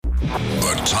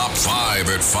The top 5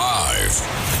 at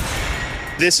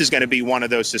 5. This is going to be one of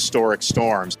those historic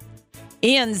storms.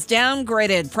 Ian's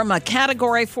downgraded from a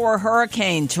Category 4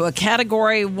 hurricane to a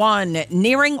Category 1,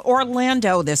 nearing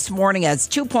Orlando this morning as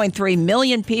 2.3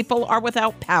 million people are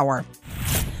without power.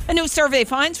 A new survey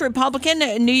finds Republican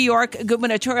New York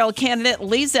gubernatorial candidate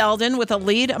Lee Zeldin with a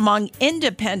lead among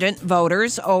independent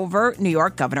voters over New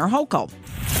York Governor Hochul.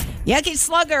 Yankee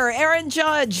slugger Aaron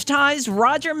Judge ties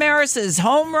Roger Maris's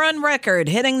home run record,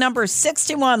 hitting number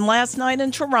 61 last night in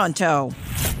Toronto.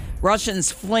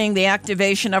 Russians fleeing the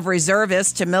activation of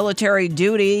reservists to military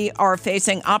duty are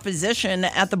facing opposition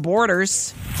at the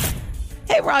borders.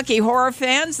 Hey, Rocky Horror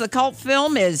fans, the cult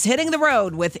film is hitting the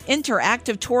road with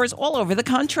interactive tours all over the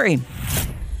country.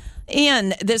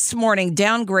 Ian this morning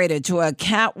downgraded to a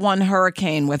Cat 1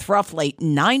 hurricane with roughly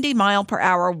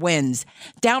 90-mile-per-hour winds,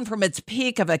 down from its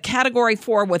peak of a Category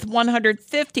 4 with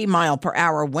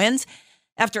 150-mile-per-hour winds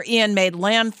after Ian made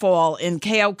landfall in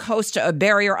Cayo Costa,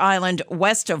 Barrier Island,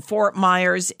 west of Fort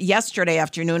Myers yesterday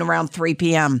afternoon around 3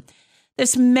 p.m.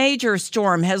 This major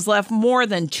storm has left more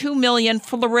than 2 million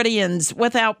Floridians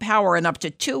without power and up to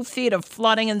 2 feet of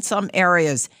flooding in some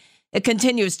areas. It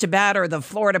continues to batter the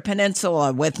Florida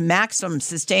Peninsula with maximum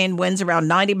sustained winds around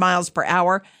 90 miles per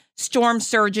hour, storm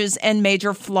surges, and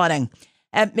major flooding.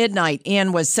 At midnight,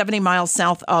 Ian was 70 miles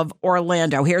south of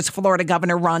Orlando. Here's Florida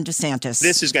Governor Ron DeSantis.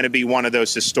 This is going to be one of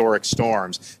those historic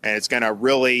storms, and it's going to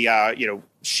really,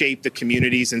 shape the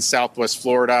communities in Southwest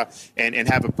Florida and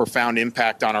have a profound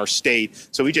impact on our state.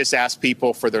 So we just ask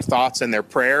people for their thoughts and their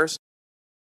prayers.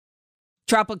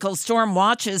 Tropical storm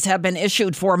watches have been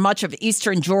issued for much of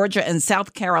eastern Georgia and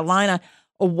South Carolina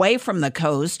away from the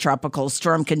coast. Tropical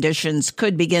storm conditions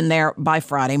could begin there by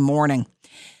Friday morning.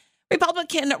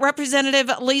 Republican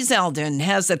Representative Lee Zeldin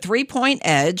has a 3-point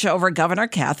edge over Governor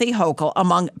Kathy Hochul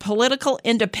among political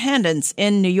independents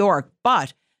in New York,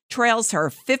 but trails her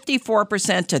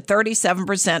 54% to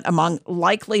 37% among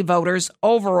likely voters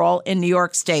overall in New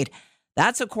York State.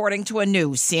 That's according to a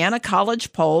new Siena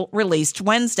College poll released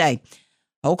Wednesday.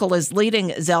 Hochul is leading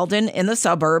Zeldin in the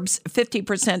suburbs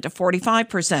 50% to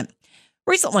 45%.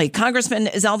 Recently, Congressman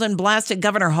Zeldin blasted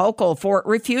Governor Hochul for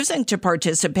refusing to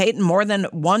participate in more than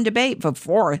one debate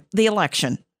before the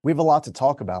election. We have a lot to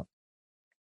talk about.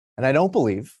 And I don't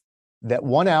believe that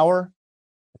 1 hour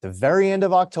at the very end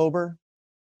of October,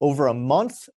 over a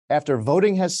month after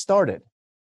voting has started,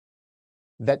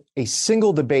 that a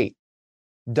single debate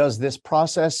does this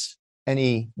process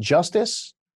any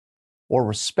justice or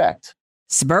respect.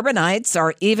 Suburbanites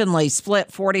are evenly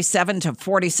split 47 to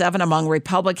 47 among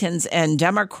Republicans and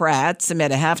Democrats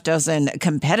amid a half dozen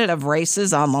competitive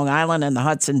races on Long Island and the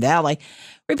Hudson Valley.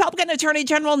 Republican Attorney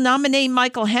General nominee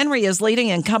Michael Henry is leading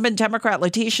incumbent Democrat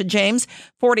Letitia James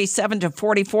 47 to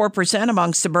 44%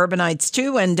 among suburbanites,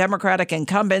 too, and Democratic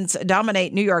incumbents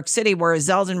dominate New York City, where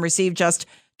Zeldin received just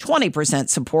 20%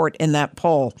 support in that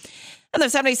poll. And the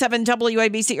 77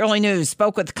 WABC Early News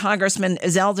spoke with Congressman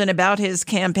Zeldin about his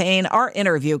campaign. Our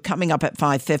interview coming up at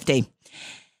 5:50.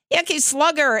 Yankee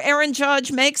slugger Aaron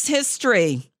Judge makes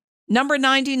history. Number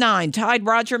 99 tied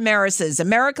Roger Maris's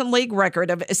American League record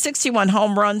of 61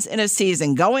 home runs in a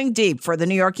season, going deep for the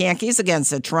New York Yankees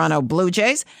against the Toronto Blue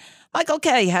Jays. Michael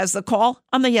Kay has the call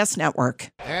on the Yes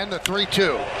Network. And the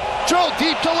 3-2. Drilled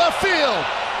deep to left field.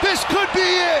 This could be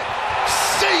it.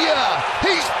 See ya.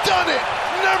 He's done it.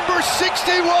 Number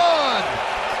 61.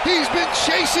 He's been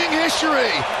chasing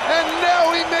history, and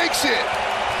now he makes it.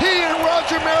 He and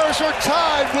Roger Maris are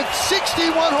tied with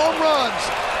 61 home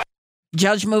runs.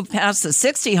 Judge moved past the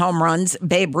 60 home runs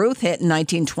Babe Ruth hit in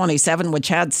 1927, which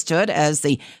had stood as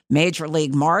the major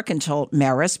league mark until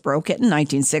Maris broke it in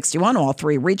 1961. All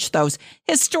three reached those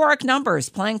historic numbers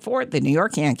playing for the New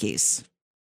York Yankees.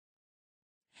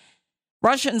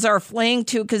 Russians are fleeing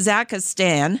to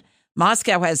Kazakhstan.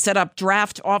 Moscow has set up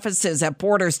draft offices at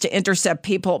borders to intercept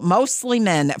people, mostly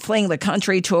men, fleeing the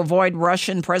country to avoid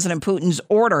Russian President Putin's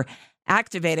order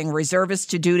activating reservists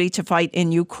to duty to fight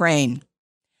in Ukraine.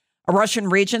 A Russian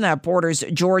region that borders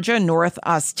Georgia, North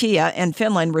Ossetia, and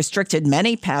Finland restricted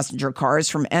many passenger cars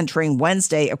from entering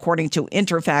Wednesday, according to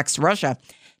Interfax Russia.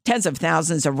 Tens of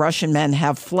thousands of Russian men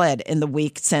have fled in the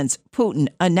week since Putin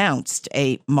announced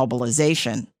a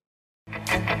mobilization.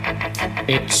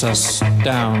 It's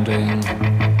astounding.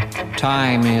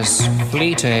 Time is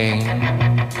fleeting.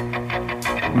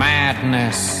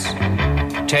 Madness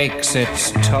takes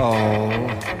its toll.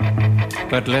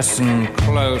 But listen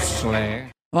closely.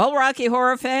 Well, Rocky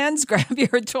Horror fans, grab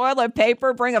your toilet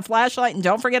paper, bring a flashlight, and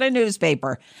don't forget a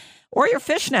newspaper. or your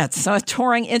fishnets. A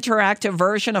touring interactive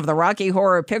version of the Rocky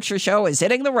Horror Picture Show is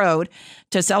hitting the road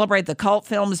to celebrate the cult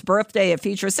film's birthday. It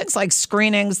features things like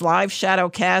screenings, live shadow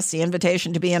casts, the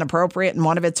invitation to be inappropriate, and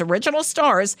one of its original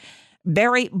stars,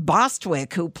 Barry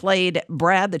Bostwick, who played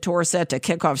Brad. The tour set to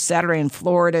kick off Saturday in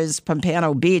Florida's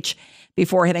Pompano Beach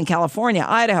before hitting California,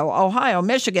 Idaho, Ohio,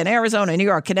 Michigan, Arizona, New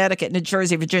York, Connecticut, New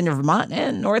Jersey, Virginia, Vermont,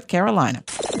 and North Carolina.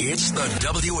 It's the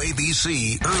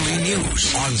WABC Early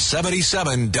News on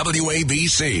 77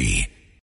 WABC.